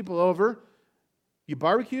bunch of people over, you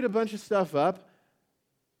barbecued a bunch of stuff up,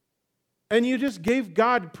 and you just gave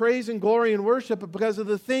God praise and glory and worship because of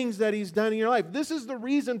the things that He's done in your life. This is the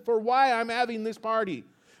reason for why I'm having this party.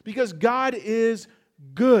 Because God is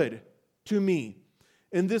good to me.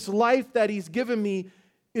 And this life that He's given me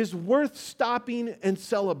is worth stopping and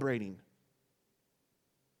celebrating.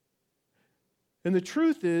 And the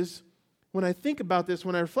truth is, when I think about this,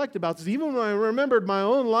 when I reflect about this, even when I remembered my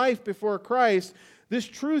own life before Christ, this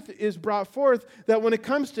truth is brought forth that when it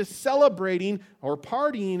comes to celebrating or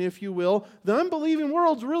partying, if you will, the unbelieving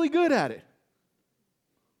world's really good at it.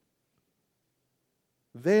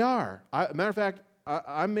 They are. Matter of fact,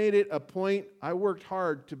 I made it a point, I worked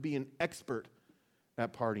hard to be an expert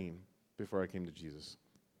at partying before I came to Jesus.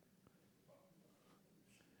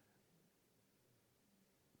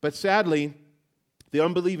 But sadly, the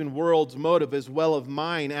unbelieving world's motive, as well as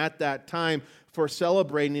mine at that time for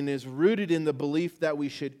celebrating, is rooted in the belief that we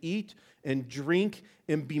should eat and drink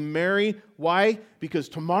and be merry. Why? Because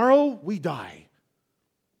tomorrow we die.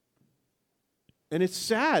 And it's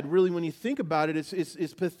sad, really, when you think about it.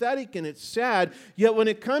 It's pathetic and it's sad. Yet when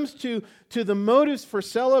it comes to the motives for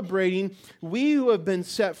celebrating, we who have been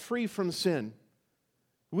set free from sin,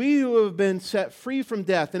 we who have been set free from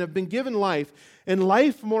death and have been given life, and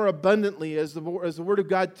life more abundantly, as the Word of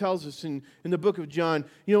God tells us in the book of John,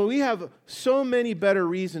 we have so many better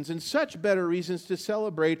reasons, and such better reasons to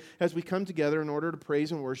celebrate as we come together in order to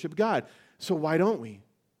praise and worship God. So why don't we?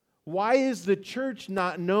 Why is the church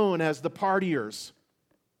not known as the partiers?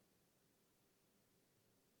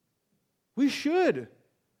 We should.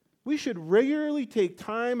 We should regularly take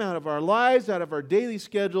time out of our lives, out of our daily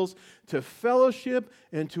schedules, to fellowship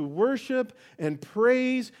and to worship and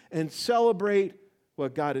praise and celebrate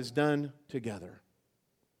what God has done together.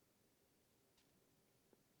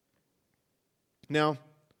 Now,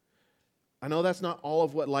 I know that's not all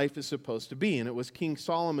of what life is supposed to be. And it was King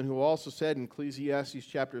Solomon who also said in Ecclesiastes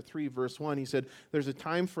chapter 3, verse 1, he said, there's a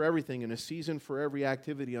time for everything and a season for every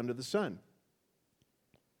activity under the sun.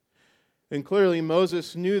 And clearly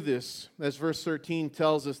Moses knew this, as verse 13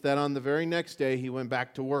 tells us that on the very next day he went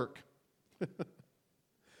back to work.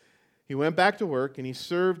 He went back to work and he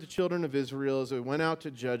served the children of Israel as they went out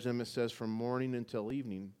to judge them, it says, from morning until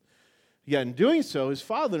evening. Yet in doing so, his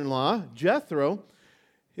father-in-law, Jethro,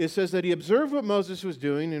 it says that he observed what Moses was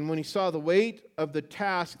doing, and when he saw the weight of the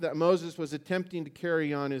task that Moses was attempting to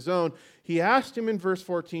carry on his own, he asked him in verse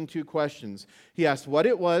 14 two questions. He asked what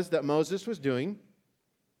it was that Moses was doing,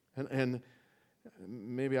 and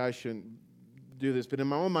maybe I shouldn't do this, but in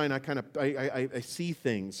my own mind, I see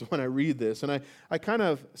things when I read this, and I kind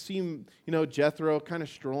of see, Jethro kind of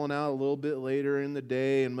strolling out a little bit later in the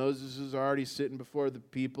day, and Moses is already sitting before the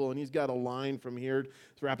people, and he's got a line from here,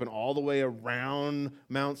 it's wrapping all the way around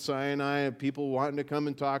Mount Sinai, and people wanting to come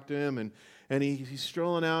and talk to him, and he's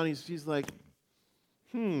strolling out, and he's like,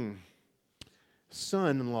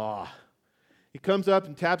 son-in-law. He comes up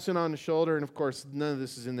and taps him on the shoulder, and of course, none of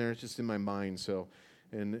this is in there, it's just in my mind, so...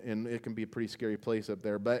 And it can be a pretty scary place up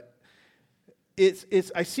there. But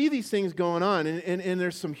I see these things going on, and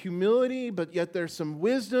there's some humility, but yet there's some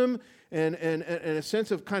wisdom and a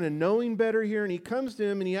sense of kind of knowing better here. And he comes to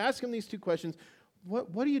him and he asks him these two questions.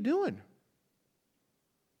 What are you doing?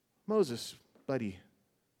 Moses, buddy,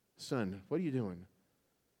 son, what are you doing?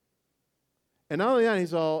 And not only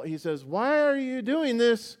that, he says, why are you doing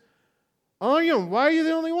this? Why are you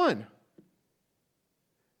the only one?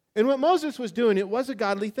 And what Moses was doing, it was a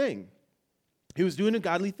godly thing. He was doing a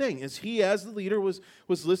godly thing. As he, as the leader, was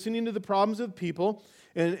listening to the problems of the people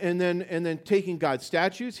and then taking God's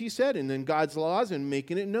statutes, he said, and then God's laws and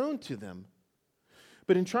making it known to them.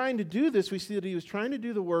 But in trying to do this, we see that he was trying to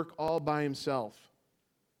do the work all by himself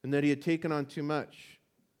and that he had taken on too much.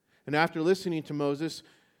 And after listening to Moses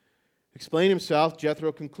explain himself,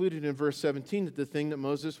 Jethro concluded in verse 17 that the thing that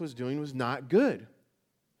Moses was doing was not good.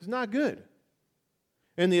 It was not good.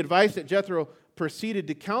 And the advice that Jethro proceeded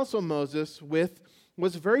to counsel Moses with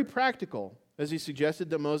was very practical, as he suggested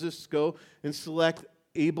that Moses go and select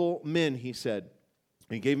able men, he said.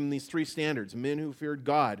 He gave him these three standards: men who feared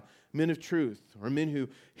God, men of truth, or men who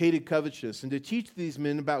hated covetousness, and to teach these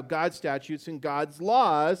men about God's statutes and God's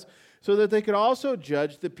laws so that they could also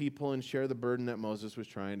judge the people and share the burden that Moses was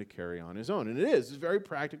trying to carry on his own. And it's very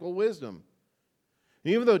practical wisdom.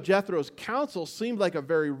 And even though Jethro's counsel seemed like a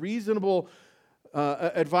very reasonable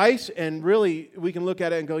advice, and really we can look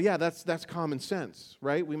at it and go, yeah, that's common sense,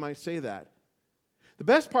 right? We might say that. The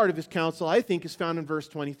best part of his counsel, I think, is found in verse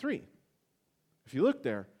 23. If you look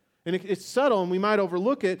there. And it's subtle and we might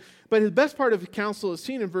overlook it, but the best part of his counsel is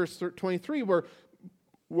seen in verse 23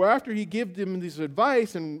 where after he gave them this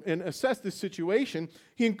advice and assessed the situation,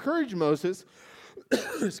 he encouraged Moses,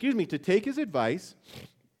 to take his advice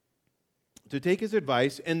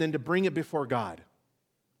and then to bring it before God.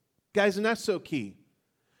 Guys, and that's so key.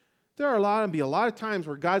 There are a lot of times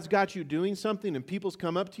where God's got you doing something and people's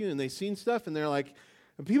come up to you and they've seen stuff and they're like,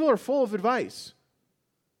 and people are full of advice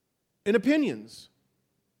and opinions.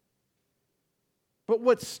 But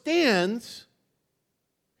what stands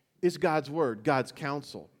is God's word, God's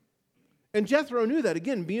counsel. And Jethro knew that.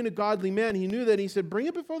 Again, being a godly man, he knew that. He said, bring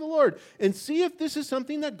it before the Lord and see if this is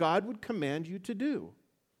something that God would command you to do.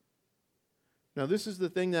 Now, this is the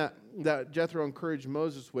thing that Jethro encouraged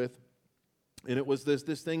Moses with, and it was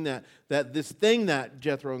this thing that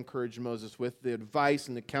Jethro encouraged Moses with, the advice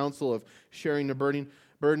and the counsel of sharing the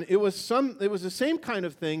burden. It was the same kind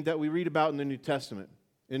of thing that we read about in the New Testament,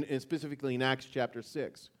 and specifically in Acts chapter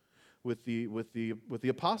 6, with the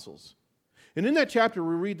apostles. And in that chapter,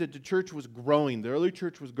 we read that the church was growing, the early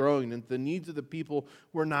church was growing, and the needs of the people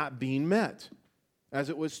were not being met, as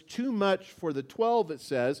it was too much for the 12, it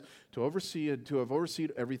says, to have overseen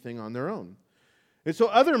everything on their own. And so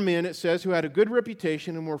other men, it says, who had a good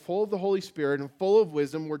reputation and were full of the Holy Spirit and full of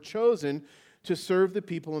wisdom were chosen to serve the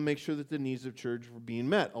people and make sure that the needs of church were being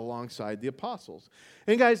met alongside the apostles.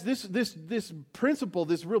 And guys, this principle,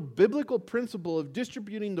 this real biblical principle of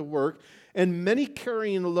distributing the work and many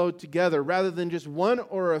carrying the load together rather than just one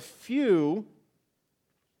or a few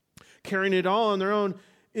carrying it all on their own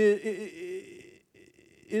is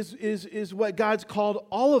what God's called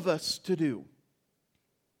all of us to do.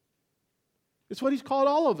 It's what He's called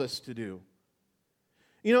all of us to do.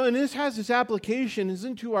 You know, and this has its applications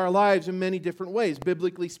into our lives in many different ways,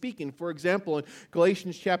 biblically speaking. For example, in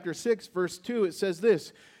Galatians chapter 6, verse 2, it says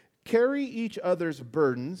this, "Carry each other's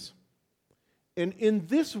burdens, and in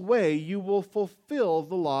this way you will fulfill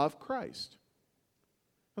the law of Christ."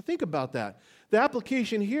 Now think about that. The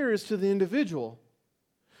application here is to the individual.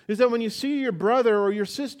 Is that when you see your brother or your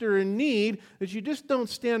sister in need, that you just don't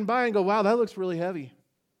stand by and go, "Wow, that looks really heavy.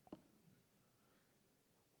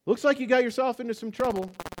 Looks like you got yourself into some trouble.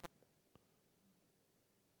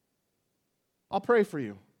 I'll pray for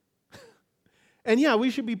you." And yeah, we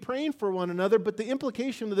should be praying for one another, but the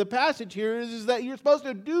implication of the passage here is that you're supposed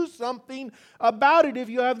to do something about it if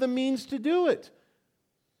you have the means to do it.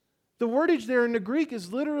 The wordage there in the Greek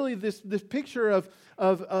is literally this picture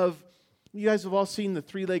of you guys have all seen the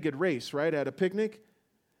three-legged race, right, at a picnic?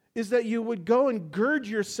 Is that you would go and gird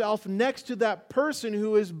yourself next to that person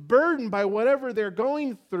who is burdened by whatever they're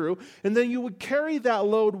going through, and then you would carry that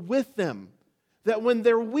load with them. That when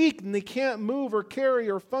they're weak and they can't move or carry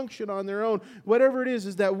or function on their own, whatever it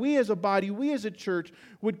is that we as a body, we as a church,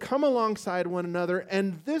 would come alongside one another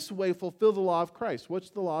and this way fulfill the law of Christ. What's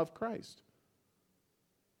the law of Christ?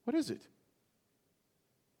 What is it?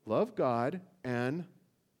 Love God and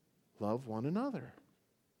love one another.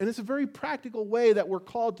 And it's a very practical way that we're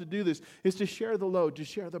called to do this, is to share the load, to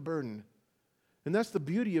share the burden. And that's the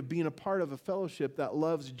beauty of being a part of a fellowship that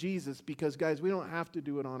loves Jesus, because, guys, we don't have to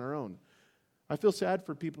do it on our own. I feel sad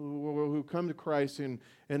for people who come to Christ and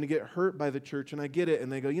get hurt by the church, and I get it,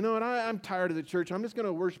 and they go, "You know what, I'm tired of the church. I'm just going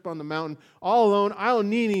to worship on the mountain all alone. I don't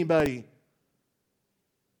need anybody."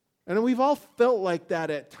 And we've all felt like that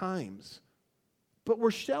at times. But we're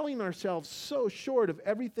selling ourselves so short of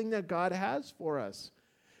everything that God has for us.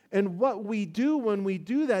 And what we do when we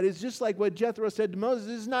do that is just like what Jethro said to Moses,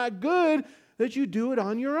 it's not good that you do it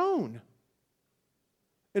on your own.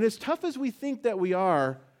 And as tough as we think that we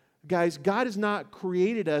are, guys, God has not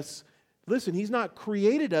created us. Listen, He's not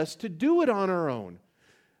created us to do it on our own.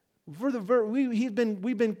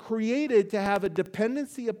 We've been created to have a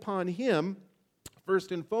dependency upon Him,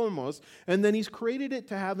 first and foremost, and then He's created it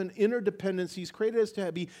to have an interdependence. He's created us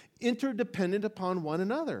to be interdependent upon one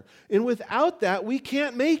another. And without that, we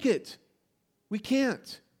can't make it. We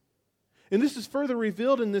can't. And this is further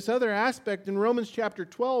revealed in this other aspect in Romans chapter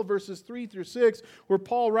 12, verses 3 through 6, where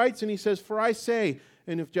Paul writes and he says, "For I say,"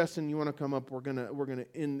 and if Justin, you want to come up, we're gonna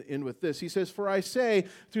end with this. He says, "For I say,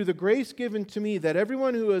 through the grace given to me, that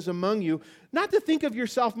everyone who is among you, not to think of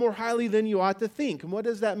yourself more highly than you ought to think." And what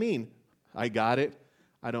does that mean? I got it.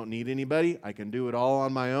 I don't need anybody. I can do it all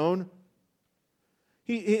on my own.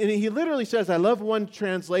 He literally says, I love one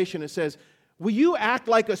translation. It says, "Will you act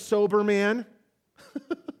like a sober man?"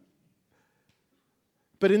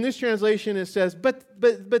 But in this translation it says, but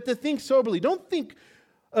to think soberly. Don't think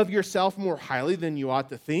of yourself more highly than you ought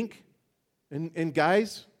to think. And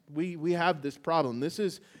guys, we have this problem. This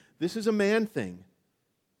is a man thing.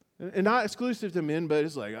 And not exclusive to men, but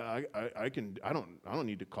it's like I don't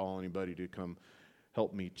need to call anybody to come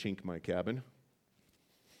help me chink my cabin.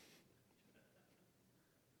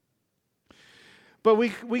 But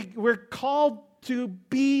we're called to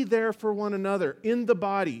be there for one another in the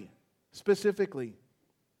body, specifically.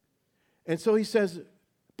 And so he says,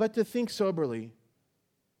 but to think soberly.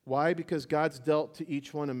 Why? Because God's dealt to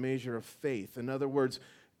each one a measure of faith. In other words,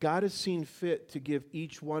 God has seen fit to give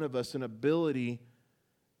each one of us an ability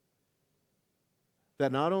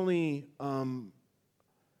that not only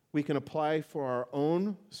we can apply for our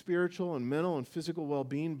own spiritual and mental and physical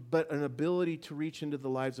well-being, but an ability to reach into the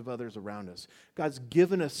lives of others around us. God's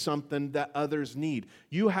given us something that others need.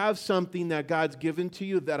 You have something that God's given to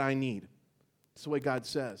you that I need. That's the way God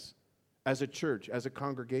says, as a church, as a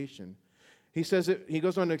congregation. He says it, he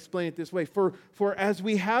goes on to explain it this way. For as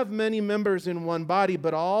we have many members in one body,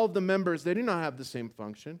 but all the members, they do not have the same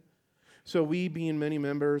function. So we, being many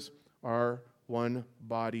members, are one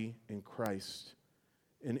body in Christ,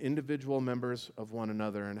 and individual members of one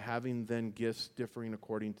another, and having then gifts differing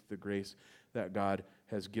according to the grace that God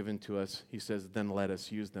has given to us, he says, then let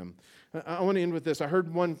us use them. I want to end with this. I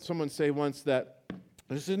heard someone say once that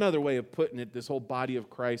This is another way of putting it, this whole body of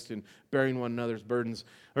Christ and bearing one another's burdens.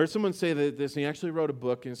 I heard someone say that this, and he actually wrote a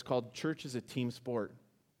book, and it's called Church is a Team Sport.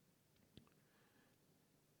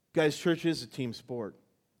 Guys, church is a team sport.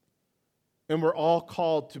 And we're all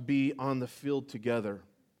called to be on the field together,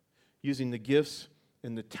 using the gifts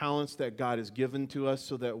and the talents that God has given to us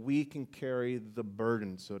so that we can carry the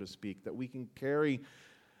burden, so to speak, that we can carry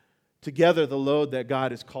together the load that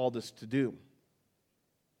God has called us to do.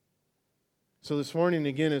 So this morning,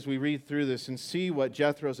 again, as we read through this and see what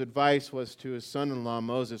Jethro's advice was to his son-in-law,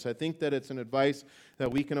 Moses, I think that it's an advice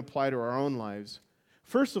that we can apply to our own lives.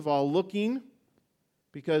 First of all, looking,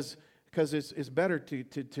 because it's better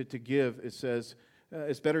to give. It says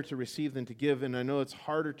it's better to receive than to give, and I know it's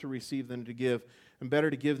harder to receive than to give, and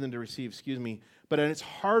better to give than to receive, but it's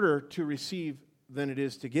harder to receive than it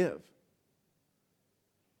is to give.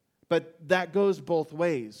 But that goes both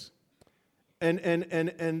ways.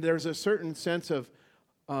 And there's a certain sense of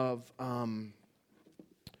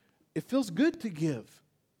it feels good to give,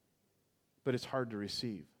 but it's hard to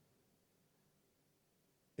receive.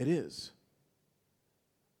 It is.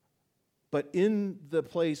 But in the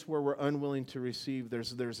place where we're unwilling to receive,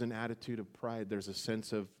 there's an attitude of pride. There's a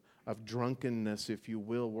sense of drunkenness, if you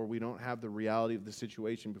will, where we don't have the reality of the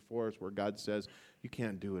situation before us, where God says, you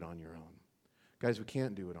can't do it on your own. Guys, we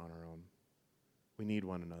can't do it on our own. We need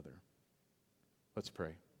one another. Let's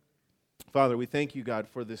pray. Father, we thank you, God,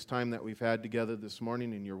 for this time that we've had together this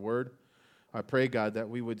morning in your word. I pray, God, that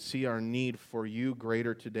we would see our need for you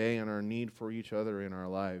greater today and our need for each other in our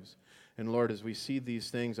lives. And Lord, as we see these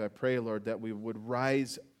things, I pray, Lord, that we would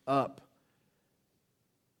rise up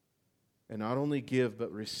and not only give,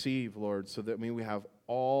 but receive, Lord, so that we have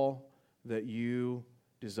all that you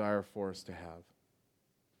desire for us to have.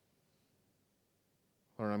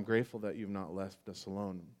 Lord, I'm grateful that you've not left us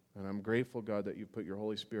alone. And I'm grateful, God, that you put your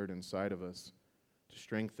Holy Spirit inside of us to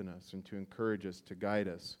strengthen us and to encourage us, to guide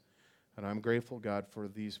us. And I'm grateful, God, for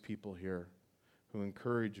these people here who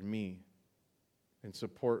encourage me and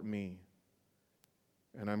support me.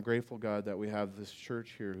 And I'm grateful, God, that we have this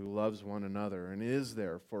church here who loves one another and is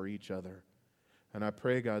there for each other. And I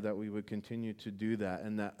pray, God, that we would continue to do that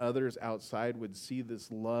and that others outside would see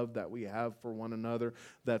this love that we have for one another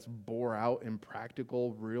that's bore out in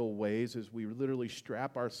practical, real ways as we literally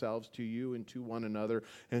strap ourselves to you and to one another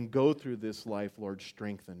and go through this life, Lord,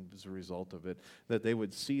 strengthened as a result of it, that they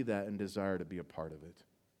would see that and desire to be a part of it.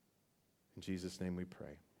 In Jesus' name we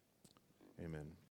pray. Amen.